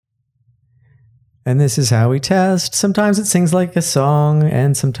And this is how we test. Sometimes it sings like a song,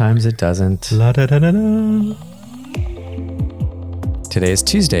 and sometimes it doesn't. La da da da da. Today is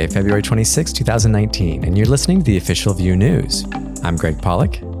Tuesday, February 26, 2019, and you're listening to the Official View News. I'm Greg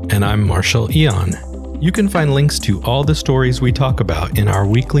Pollock. And I'm Marshall Aeon. You can find links to all the stories we talk about in our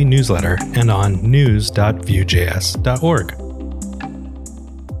weekly newsletter and on news.vuejs.org.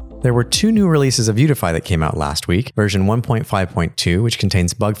 There were two new releases of Vuetify that came out last week, version 1.5.2, which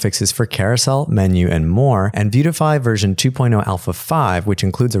contains bug fixes for carousel, menu, and more, and Vuetify version 2.0 Alpha 5, which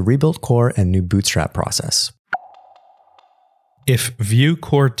includes a rebuilt core and new bootstrap process. If Vue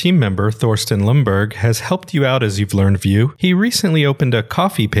core team member Thorsten Lumberg has helped you out as you've learned Vue, he recently opened a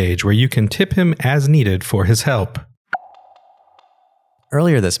Ko-fi page where you can tip him as needed for his help.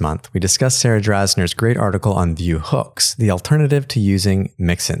 Earlier this month, we discussed Sarah Drasner's great article on Vue hooks, the alternative to using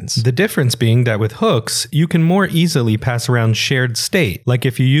mixins. The difference being that with hooks, you can more easily pass around shared state, like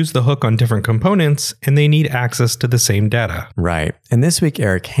if you use the hook on different components and they need access to the same data. Right. And this week,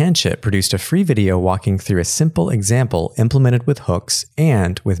 Eric Hanchett produced a free video walking through a simple example implemented with hooks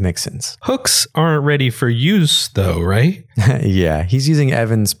and with mixins. Hooks aren't ready for use though, right? Yeah, he's using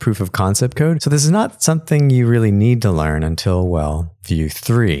Evan's proof of concept code, so this is not something you really need to learn until, well, Vue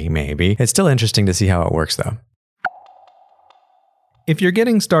 3, maybe. It's still interesting to see how it works, though. If you're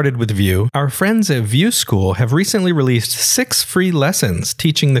getting started with Vue, our friends at Vue School have recently released 6 free lessons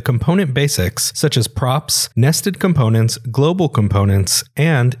teaching the component basics, such as props, nested components, global components,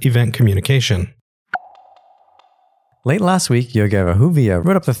 and event communication. Late last week, Yogi Ahuvia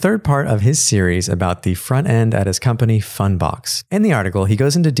wrote up the third part of his series about the front end at his company, Funbox. In the article, he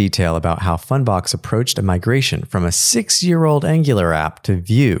goes into detail about how Funbox approached a migration from a 6-year-old Angular app to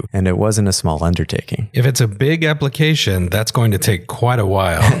Vue, and it wasn't a small undertaking. If it's a big application, that's going to take quite a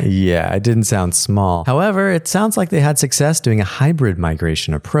while. Yeah, it didn't sound small. However, it sounds like they had success doing a hybrid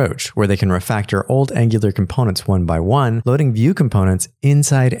migration approach, where they can refactor old Angular components one by one, loading Vue components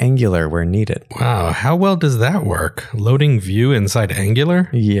inside Angular where needed. Wow, how well does that work? Loading Vue inside Angular?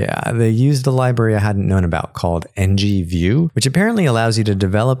 Yeah, they used a library I hadn't known about called ngVue, which apparently allows you to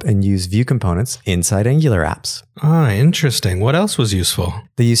develop and use Vue components inside Angular apps. Ah, interesting. What else was useful?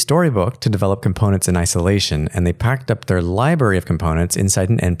 They used Storybook to develop components in isolation, and they packed up their library of components inside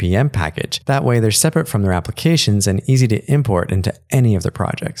an NPM package. That way, they're separate from their applications and easy to import into any of their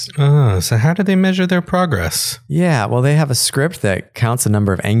projects. Ah, so how do they measure their progress? Yeah, well, they have a script that counts the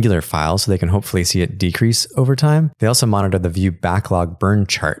number of Angular files so they can hopefully see it decrease over time. They also monitor the Vue backlog burn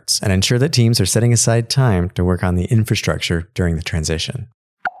charts and ensure that teams are setting aside time to work on the infrastructure during the transition.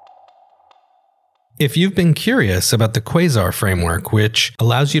 If you've been curious about the Quasar framework, which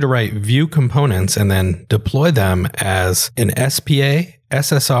allows you to write Vue components and then deploy them as an SPA,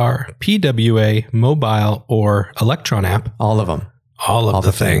 SSR, PWA, mobile, or Electron app. All of them. All of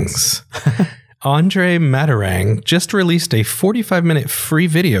the things. Andre Matarang just released a 45-minute free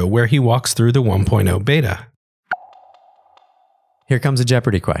video where he walks through the 1.0 beta. Here comes a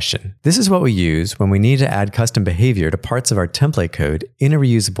Jeopardy question. This is what we use when we need to add custom behavior to parts of our template code in a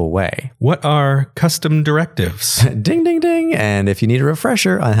reusable way. What are custom directives? Ding, ding, ding. And if you need a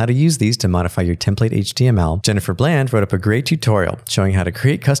refresher on how to use these to modify your template HTML, Jennifer Bland wrote up a great tutorial showing how to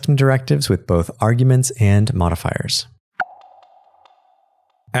create custom directives with both arguments and modifiers.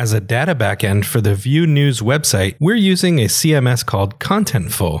 As a data backend for the Vue News website, we're using a CMS called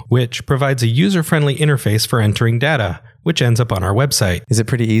Contentful, which provides a user-friendly interface for entering data, which ends up on our website. Is it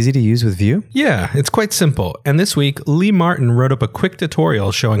pretty easy to use with Vue? Yeah, it's quite simple. And this week, Lee Martin wrote up a quick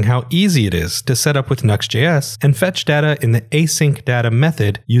tutorial showing how easy it is to set up with Nuxt.js and fetch data in the async data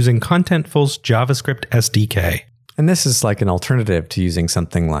method using Contentful's JavaScript SDK. And this is like an alternative to using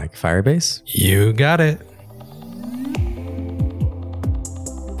something like Firebase? You got it.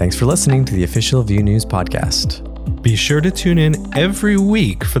 Thanks for listening to the Official Vue News podcast. Be sure to tune in every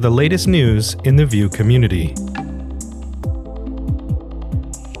week for the latest news in the Vue community.